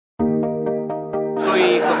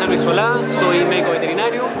soy José Solá, soy médico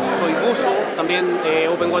veterinario, soy buzo, también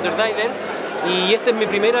open water diver, y esta es mi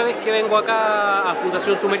primera vez que vengo acá a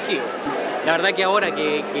Fundación Sumergi2. La verdad que ahora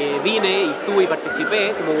que vine y estuve y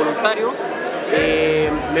participé como voluntario,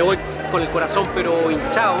 me voy con el corazón pero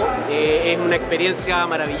hinchado. Es una experiencia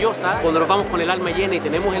maravillosa. Cuando nos vamos con el alma llena y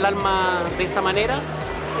tenemos el alma de esa manera,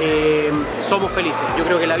 somos felices. Yo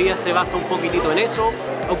creo que la vida se basa un poquitito en eso,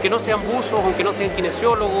 aunque no sean buzos, aunque no sean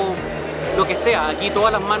kinesiólogos, lo que sea. Aquí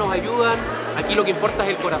todas las manos ayudan, aquí lo que importa es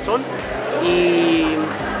el corazón y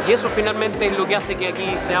eso finalmente es lo que hace que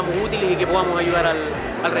aquí seamos útiles y que podamos ayudar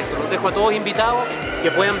al resto. Los dejo a todos invitados,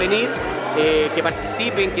 que puedan venir, que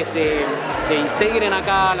participen, que se integren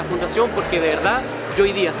acá a la fundación, porque de verdad yo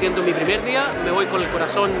hoy día, siendo mi primer día, me voy con el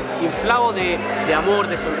corazón inflado de amor,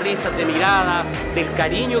 de sonrisas, de mirada, del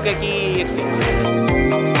cariño que aquí existe.